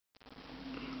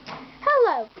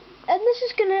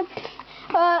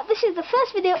this is the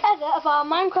first video ever of our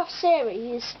Minecraft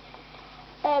series.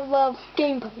 Well,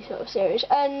 gameplay sort of series.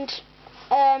 And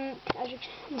as you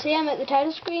can see, I'm at the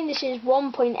title screen. This is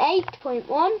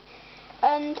 1.8.1,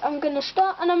 and I'm gonna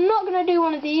start. And I'm not gonna do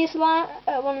one of these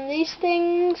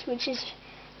things, which is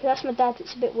that's my dad.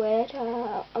 It's a bit weird.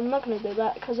 I'm not gonna do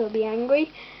that because I'll be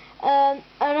angry. And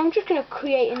I'm just gonna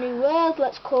create a new world.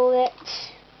 Let's call it.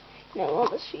 You know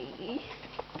what? Let's see.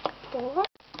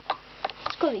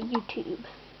 Let's call it YouTube.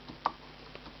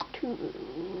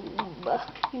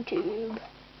 YouTube.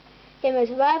 Game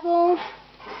survival.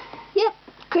 Yep.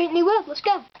 Create new world. Let's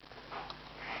go.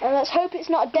 And let's hope it's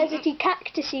not a deserty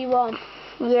cactusy one.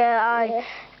 Yeah,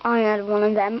 I had one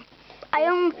of them.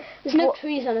 There's no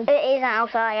trees on them. It is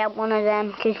outside. I had one of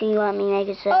them because he let me make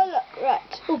it so. Oh look,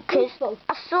 right. Oh, beautiful.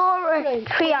 I saw a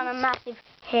tree on a massive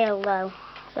hill though,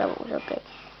 so it was okay.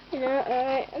 Yeah,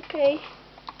 alright, okay.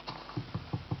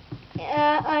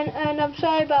 And I'm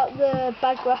sorry about the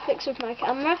bad graphics of my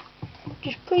camera.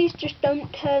 Please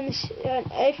don't turn this.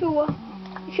 If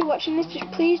you're watching this,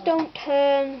 just please don't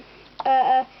turn.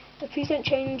 Please don't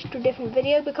change to a different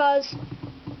video because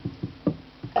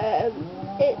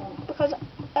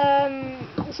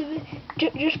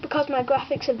just because my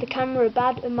graphics of the camera are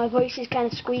bad and my voice is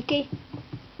kind of squeaky.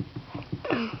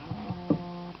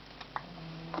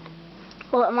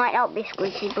 Well, it might not be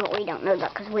squeaky, but we don't know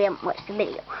that because we haven't watched the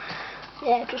video.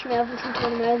 Yeah, trust me, I've listened to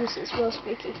one of my others, it's real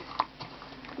squeaky.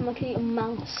 I'm like a little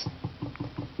mouse.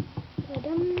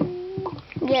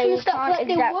 Yeah, you can't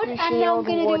exactly see all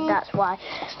the wood, that's why.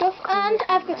 Stuff, and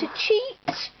I've got a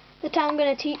cheat that I'm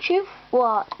going to teach you.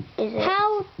 What is it?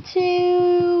 How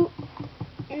to...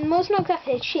 Well, it's not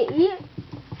exactly a cheat.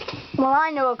 Well,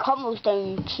 I know a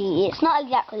cobblestone cheat. It's not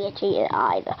exactly a cheat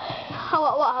either.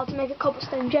 How to make a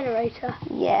cobblestone generator?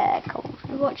 Yeah,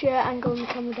 cobblestone. Watch your angle on the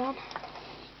camera, Dan.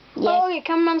 Yeah. Oh, your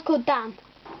cameraman's called Dan.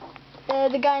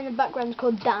 The guy in the background's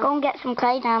called Dan. Go and get some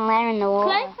clay down there in the water.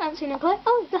 Clay? I haven't seen no clay.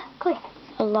 Oh, there, clay.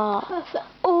 A lot. Perfect.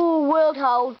 Oh, world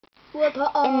hole. World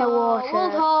hole. In the water.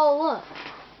 World hole, look.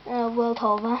 World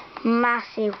hole there.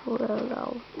 Massive world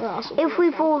hole. Oh, if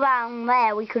we fall down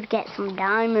there, we could get some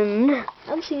diamond. I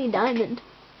haven't seen any diamond.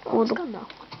 Oh, it's gone now.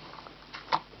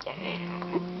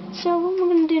 So what am I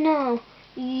going to do now?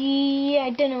 Yeah, I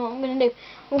don't know what I'm going to do.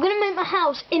 I'm going to make my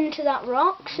house into that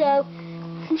rock, so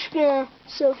I'm just going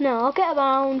to now I'll get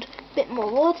around a bit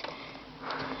more wood.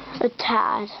 A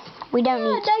tad. We don't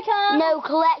need... No,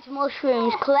 collect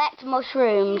mushrooms. Collect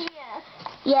mushrooms.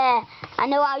 Yeah, I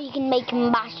know how you can make a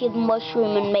massive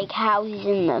mushroom and make houses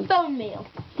in them. Bone meal.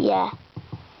 Yeah.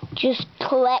 Just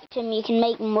collect them. You can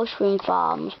make mushroom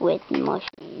farms with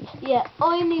mushrooms. Yeah,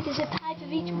 all you need is a type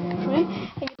of each mushroom,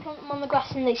 and you plant them on the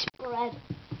grass and they spread.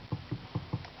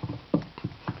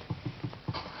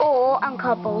 Or on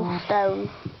cobblestone.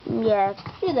 Yeah.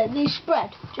 Yeah, they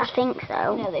spread. I think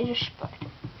so. Yeah, they just spread.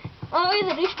 Oh, yeah,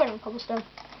 they do spread on cobblestone.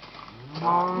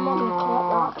 I'm not going to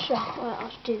collect that, so I'll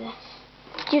have to do this.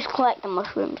 Just collect the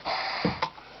mushrooms.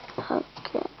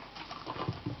 Okay.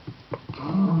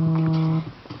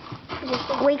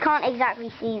 We can't exactly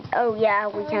see. Oh yeah,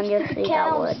 we can just see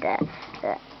that word there.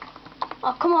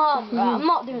 Oh come on! Right, I'm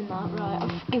not doing that. Right,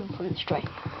 I've given from the straight.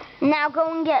 Now go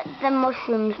and get the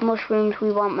mushrooms. Mushrooms.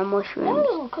 We want the mushrooms.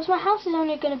 No, because my house is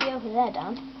only going to be over there,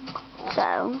 Dan.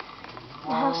 So.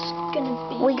 My house is going to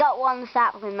be. We got one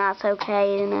sapling. That's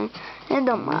okay, you know. It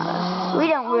don't matter. We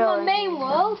don't really. On my main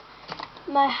world.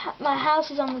 My house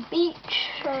is on the beach,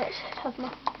 so let's have my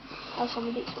house on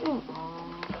the beach.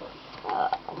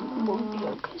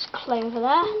 There's clay over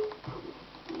there.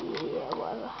 Yeah,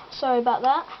 whatever. Sorry about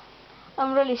that.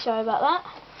 I'm really sorry about that.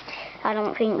 I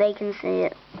don't think they can see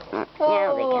it. Yeah,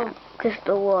 they can. Because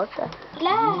the water.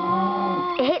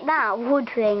 Lag. It hit that wood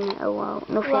thing. Oh well,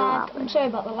 nothing happened. I'm sorry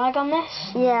about the lag on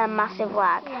this. Yeah, massive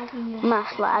lag.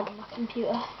 Mass lag. My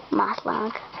computer. Mass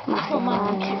lag. Massive Not my lag.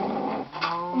 computer.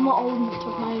 I'm not old enough to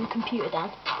have my own computer, Dan.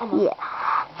 Yeah.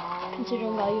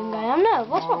 Considering how young I am. No,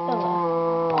 what's my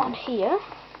builder? On here.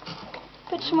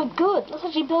 But it's somewhere good. Let's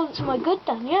actually build it somewhere good,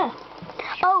 Dan, yeah.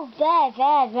 Oh, there.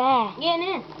 Yeah,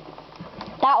 no.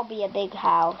 That'll be a big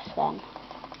house then.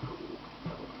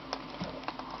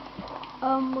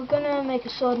 We're gonna make a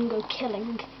sword and go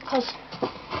killing, because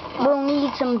we'll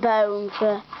need some bones.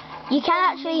 You can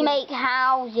actually make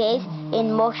houses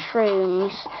in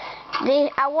mushrooms.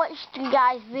 I watched the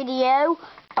guy's video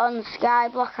on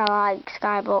Skyblock. I like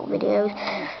Skyblock videos.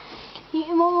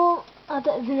 Well, I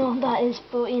don't even know what that is,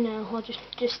 but you know, I'll just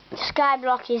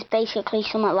Skyblock is basically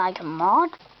something like a mod.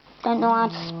 Don't know how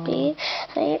to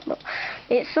say it, but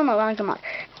it's something like a mod.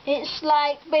 It's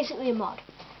like basically a mod.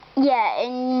 Yeah,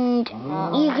 and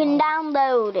you can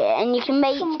download it, and you can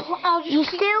make. You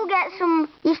still get some.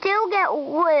 You still get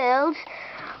worlds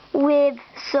with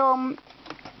some.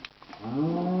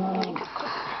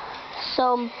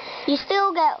 You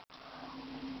still get.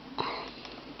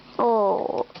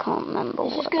 Oh, I can't remember.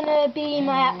 This is gonna be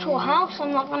my actual house.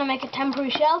 I'm not gonna make a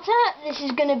temporary shelter. This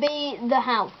is gonna be the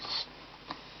house.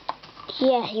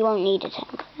 Yeah, you won't need a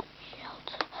temporary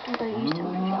shelter. I'm gonna use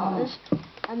temporary shelters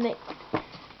and make.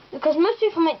 Because most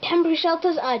people make temporary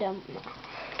shelters, I don't.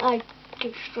 I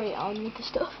go straight on with the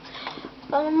stuff.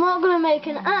 But I'm not going to make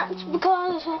an act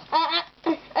because I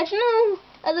don't know.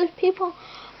 Other people,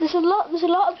 there's a lot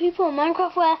of people in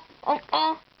Minecraft where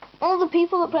all the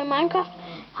people that play Minecraft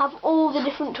have all the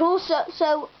different tools.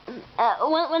 So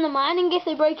when they're mining, if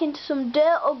they break into some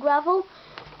dirt or gravel,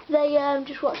 they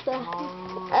just watch their.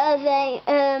 They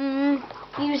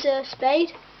use a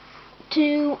spade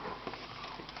to.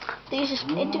 They use a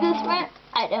spade to go through it.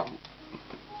 I don't.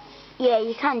 Yeah,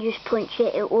 you can just punch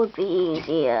it. It would be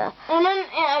easier. And then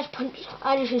yeah,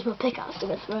 I just use my pickaxe to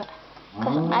go through it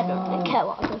because I don't really care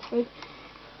what I go through.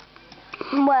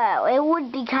 Well, it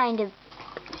would be kind of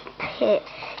pit.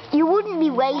 You wouldn't be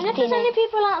wasting it. And if there's any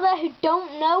people out there who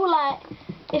don't know, like,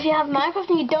 if you have Minecraft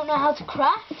and you don't know how to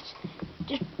craft,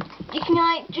 you can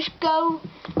like just go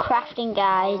crafting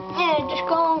guides. Yeah, just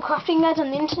go on crafting guides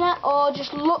on the internet, or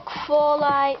just look for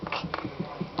like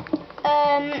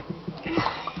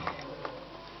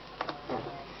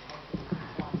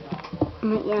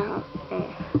yeah.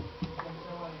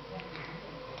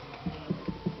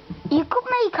 You could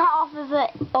make half of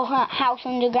it a house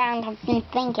underground. I've been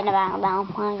thinking about that on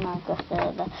my Minecraft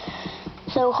server.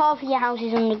 So half of your house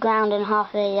is underground and half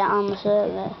of it on the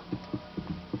server.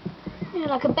 Yeah,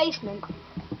 like a basement.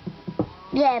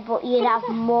 Yeah, but you'd have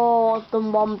more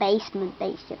than one basement,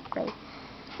 basically.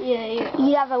 Yeah.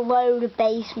 You'd have a load of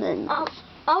basements.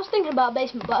 I was thinking about a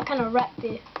basement, but I kind of wrecked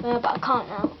it. But I can't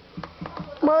now.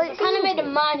 Well, I kind of made a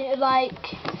mine. It would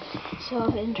like sort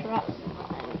of interact with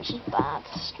mine, which is bad.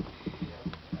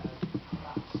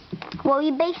 Well,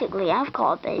 you basically have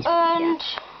got a basement. And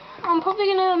I'm probably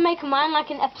gonna make a mine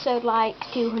like in episode like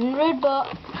 200,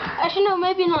 but actually no,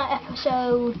 maybe in like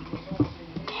episode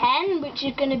 10, which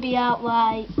is gonna be out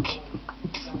like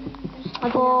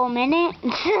 4 minutes.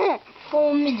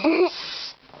 4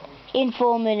 minutes. In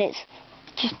 4 minutes.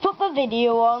 Just put the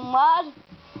video on, lad.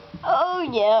 Oh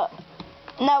yeah.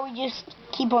 Now we just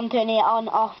keep on turning it on,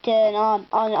 off, turn on,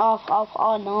 off,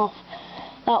 on, off.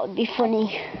 That would be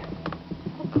funny.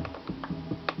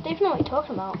 They don't know what you're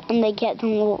talking about. And they get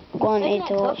them wanted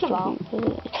to watch about.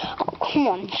 Oh, come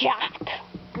on, Jack.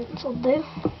 That's all do.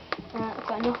 I've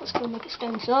got enough. Let's go make a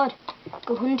stone sword.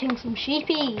 Go hunting some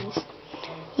sheepies.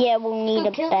 Yeah, we'll need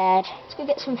a bed. Let's go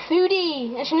get some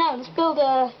foodie. Actually, no, let's build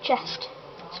a chest.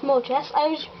 Small chest.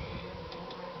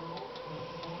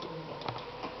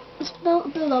 Let's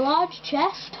build a large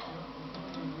chest.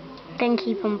 Then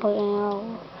keep on putting it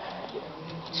all.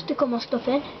 Stick all my stuff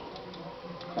in.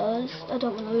 Because I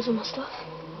don't want to lose all my stuff.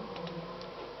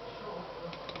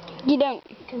 You don't.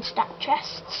 You can stack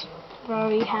chests.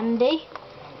 Very handy.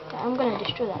 I'm going to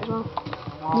destroy that as well.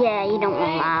 Yeah, you don't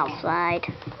want that outside.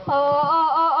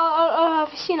 Oh,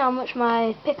 have you seen how much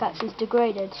my pickaxe is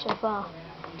degraded so far?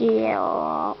 Yeah.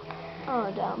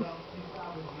 Oh, damn.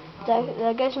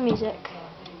 There goes the music.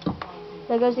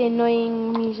 There goes the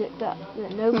annoying music that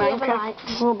nobody ever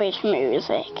likes. Rubbish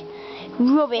music.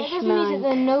 Rubbish There goes the music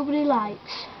that nobody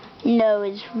likes. No,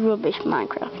 it's rubbish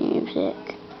Minecraft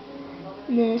music.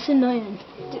 No, it's annoying.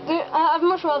 I'd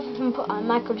much rather than put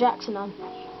Michael Jackson on.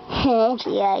 Oh,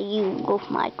 yeah, you love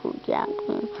Michael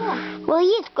Jackson. Yeah. Well, he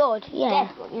is good, yeah.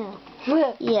 Dead, but,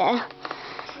 yeah. Yeah.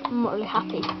 I'm not really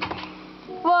happy.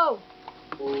 Whoa!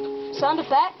 Sound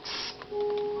effects?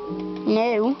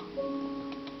 New?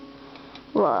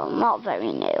 Well, not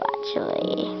very new,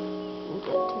 actually.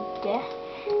 Good to death.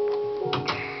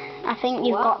 I think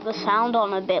you've got the sound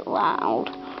on a bit loud.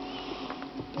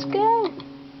 Let's go.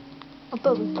 I'll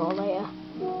build the door later.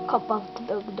 Can't bother to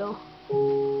build the door.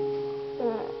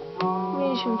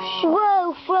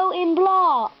 Whoa, floating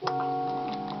block!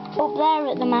 Up there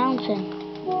at the mountain.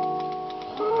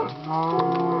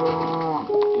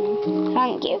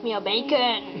 Thank you. Give me your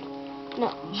bacon.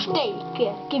 No, steak.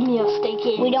 Yeah, give me your steak.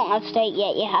 We don't have steak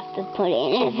yet, you have to put it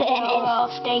in a furnace. Oh,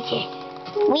 steaky.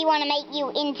 We want to make you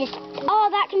into... Oh,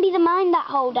 that can be the mine, that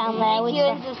hole down there. Make you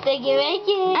into steaky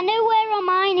bacon. I know where our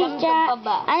mine is, Jack.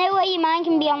 I know where your mine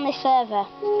can be on this server.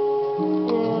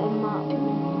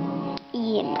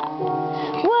 Yeah.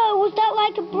 Whoa, was that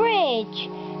like a bridge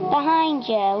behind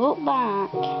you? Look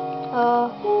back.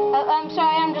 I'm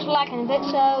sorry, I'm just lagging a bit,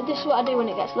 so this is what I do when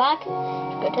it gets lag.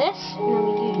 Go to this, and then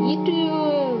we do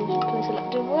YouTube, play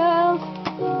selected world.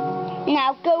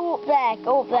 Now go up there,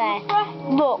 go up there.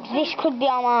 Look, this could be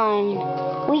our mine.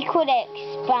 We could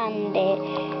expand it.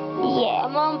 Yeah.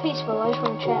 I'm on peaceful, I just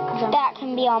want to check. That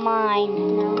can be our mine.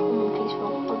 No, I'm on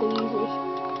peaceful, I'll do easy.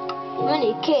 I'm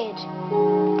only a kid.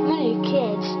 I'm only a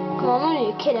kid. Come on, I'm only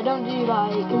a kid, I don't do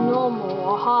like normal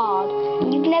or hard.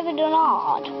 You've never done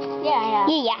hard? Yeah, yeah.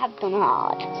 Yeah, you have done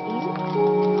hard. It's easy.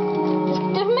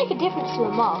 It doesn't make a difference to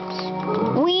the mobs.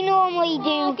 We normally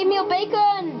do... Give me your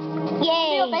bacon! Yay! Give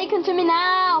me your bacon to me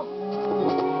now!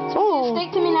 Ooh,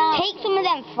 Steak to me now! take some of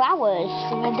them flowers.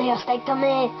 Surrender your steak to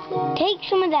me! Take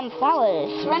some of them flowers.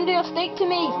 Surrender your steak to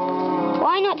me!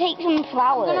 Why not take some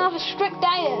flowers? I'm gonna have a strict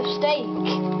diet of steak.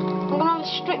 I'm gonna have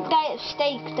a strict diet of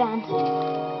steak, Dan.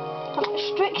 A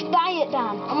strict diet,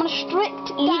 Dan. I'm on a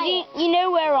strict diet. You know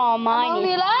where our I'm mine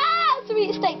only is. allowed to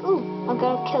eat steak. Ooh, I'm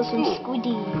gonna kill some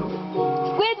squiddies.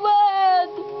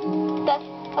 Squidward!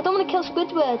 I don't want to kill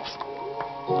Squidwards.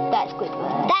 That's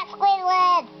Squidward. That's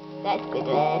Squidward. That's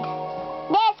Squidward.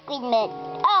 There's Squidward.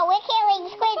 Oh, we're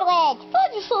killing Squidward. I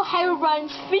just saw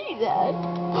Herobrine's feet there.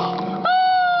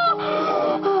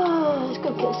 Let's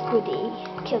go kill Squiddy.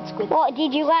 Killed Squiddy. What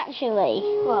did you actually?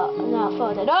 What? No, I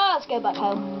thought I did. Oh, let's go back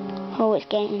home. Oh, it's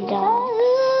getting dark.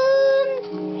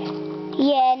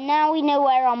 Yeah, now we know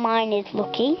where our mine is,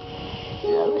 Lucky.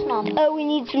 No, it's not. Oh, we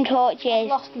need some torches. I've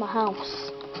lost my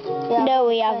house. Yeah, No,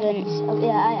 we haven't. Oh,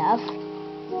 yeah, I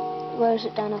have. Where is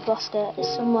it, Dan? I've lost it.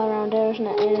 It's somewhere around here, isn't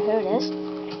it? Yeah, here it is.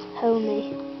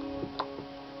 Homey.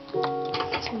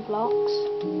 Some blocks.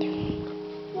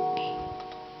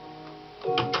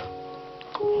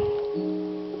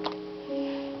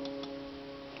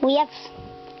 We have...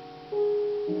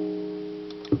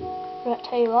 Right,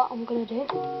 tell you what I'm going to do.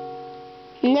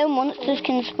 No monsters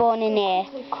can spawn in here.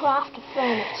 We craft a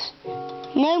furnace.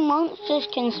 No monsters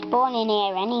can spawn in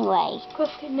here anyway.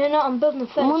 No, no, I'm building a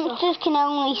furnace. Monsters can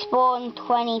only spawn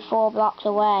 24 blocks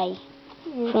away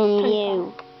from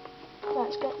you. Right,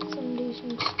 let's get some, do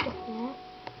some stuff in there.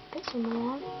 Get some of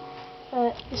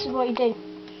them. This is what you do.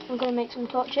 I'm going to make some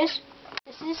torches.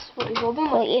 This is what you've all been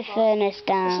Put waiting your for. furnace This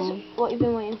down. is what you've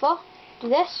been waiting for. Do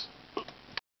this.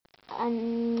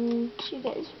 And you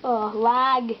get this. Oh,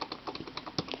 lag.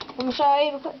 I'm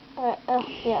sorry.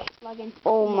 Yeah, it's lagging.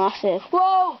 Oh, massive.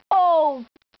 Whoa! Oh!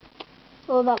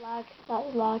 Oh, that lag. That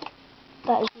is lag.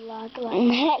 That is lag.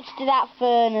 Next to that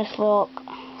furnace, look.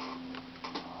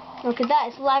 Okay, that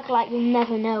is lag like you'll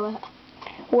never know it.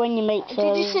 When you make Did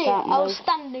you see it? I was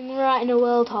standing right in a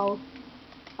world hole.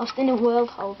 I was in a world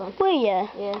hole then. Were you?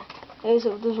 Yeah. There's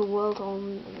a world hole.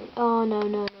 Oh,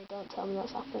 no, don't tell me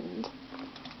that's happened.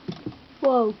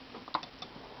 Whoa.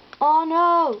 Oh,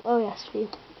 no. Oh, yes, phew.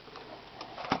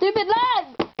 Stupid lag!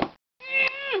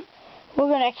 We're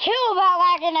gonna kill that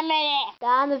lag in a minute.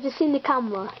 Dan, I've just seen the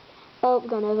camera. Oh,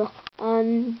 gone over.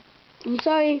 I'm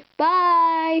sorry.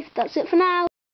 Bye. That's it for now.